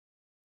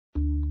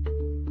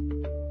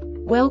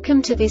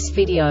Welcome to this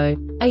video.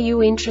 Are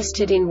you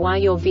interested in why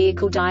your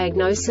vehicle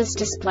diagnosis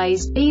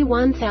displays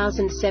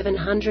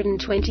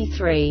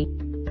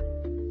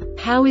B1723?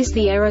 How is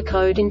the error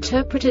code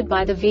interpreted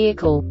by the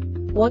vehicle?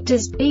 What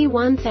does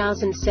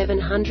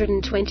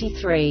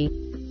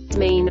B1723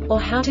 mean,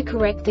 or how to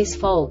correct this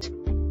fault?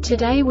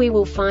 Today we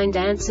will find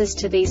answers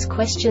to these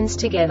questions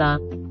together.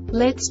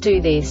 Let's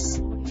do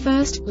this.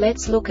 First,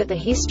 let's look at the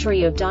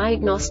history of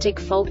diagnostic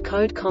fault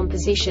code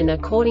composition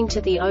according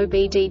to the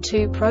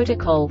OBD2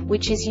 protocol,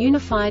 which is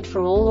unified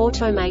for all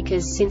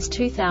automakers since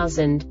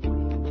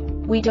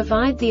 2000. We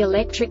divide the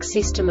electric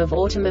system of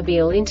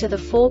automobile into the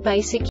four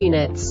basic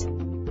units: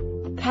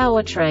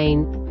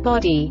 powertrain,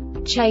 body,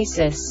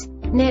 chassis,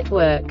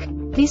 network.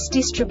 This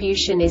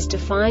distribution is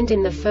defined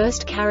in the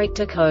first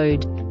character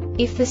code.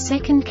 If the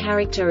second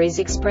character is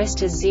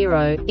expressed as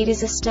 0, it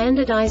is a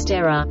standardized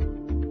error.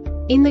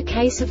 In the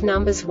case of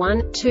numbers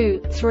 1,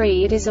 2,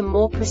 3, it is a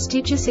more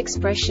prestigious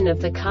expression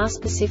of the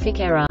car-specific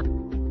error.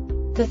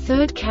 The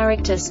third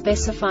character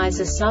specifies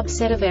a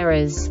subset of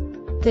errors.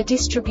 The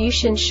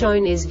distribution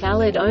shown is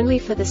valid only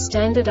for the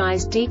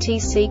standardized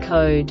DTC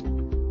code.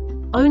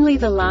 Only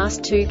the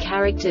last two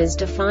characters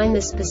define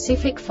the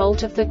specific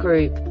fault of the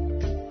group.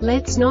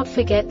 Let's not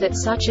forget that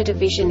such a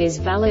division is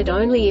valid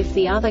only if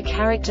the other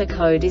character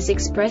code is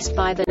expressed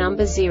by the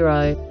number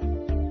 0.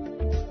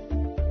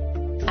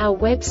 Our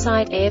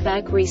website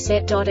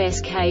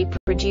airbagreset.sk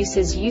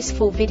produces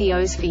useful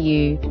videos for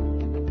you.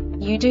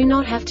 You do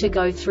not have to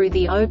go through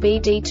the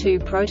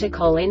OBD2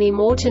 protocol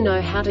anymore to know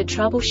how to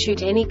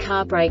troubleshoot any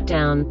car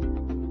breakdown.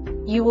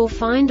 You will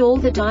find all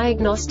the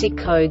diagnostic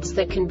codes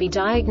that can be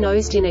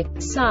diagnosed in a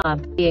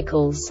Saab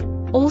vehicles.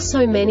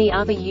 Also many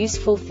other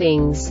useful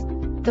things.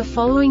 The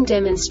following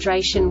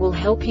demonstration will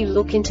help you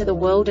look into the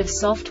world of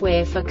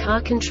software for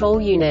car control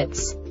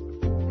units.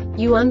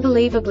 You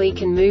unbelievably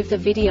can move the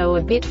video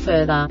a bit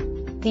further.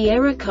 The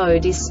error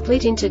code is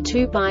split into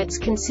 2 bytes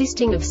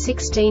consisting of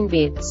 16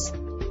 bits.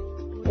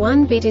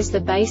 1 bit is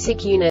the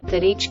basic unit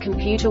that each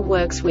computer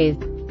works with.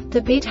 The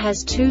bit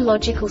has 2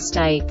 logical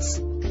states: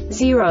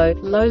 0,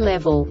 low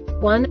level,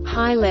 1,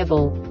 high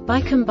level.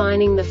 By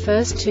combining the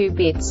first 2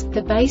 bits,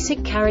 the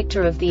basic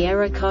character of the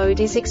error code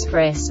is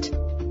expressed.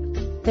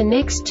 The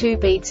next 2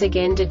 bits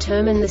again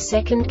determine the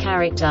second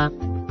character.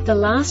 The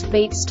last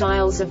beat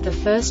styles of the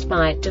first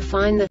byte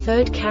define the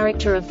third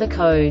character of the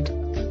code.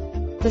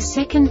 The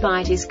second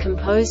byte is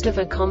composed of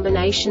a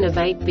combination of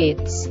 8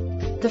 bits.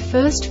 The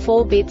first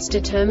 4 bits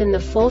determine the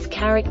fourth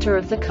character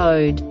of the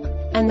code.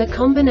 And the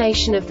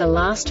combination of the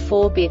last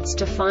 4 bits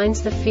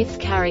defines the fifth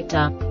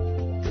character.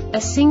 A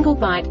single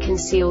byte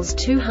conceals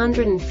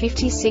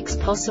 256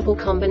 possible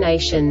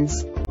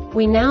combinations.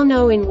 We now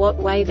know in what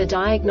way the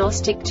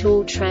diagnostic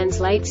tool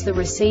translates the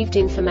received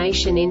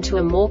information into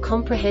a more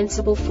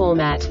comprehensible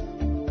format.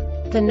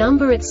 The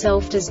number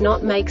itself does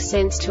not make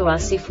sense to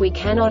us if we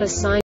cannot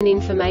assign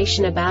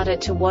information about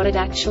it to what it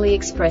actually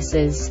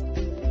expresses.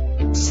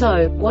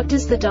 So, what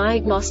does the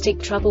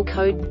diagnostic trouble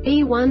code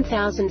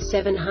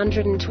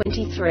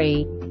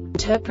B1723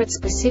 interpret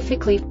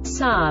specifically for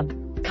Saab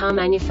car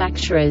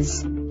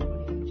manufacturers?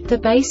 The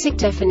basic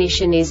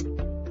definition is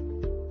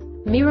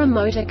mirror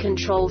motor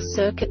control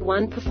circuit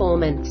 1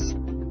 performance.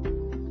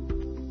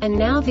 And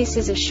now this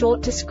is a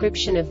short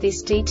description of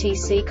this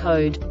DTC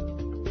code.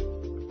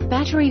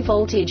 Battery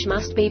voltage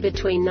must be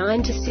between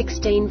 9 to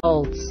 16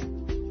 volts.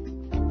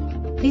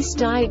 This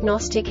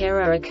diagnostic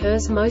error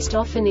occurs most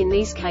often in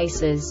these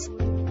cases: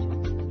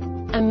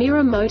 a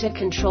mirror motor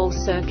control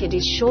circuit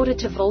is shorted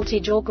to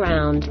voltage or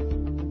ground.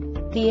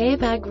 The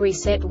Airbag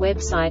Reset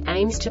website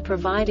aims to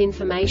provide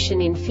information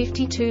in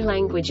 52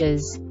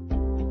 languages.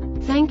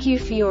 Thank you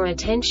for your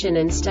attention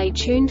and stay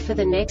tuned for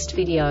the next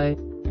video.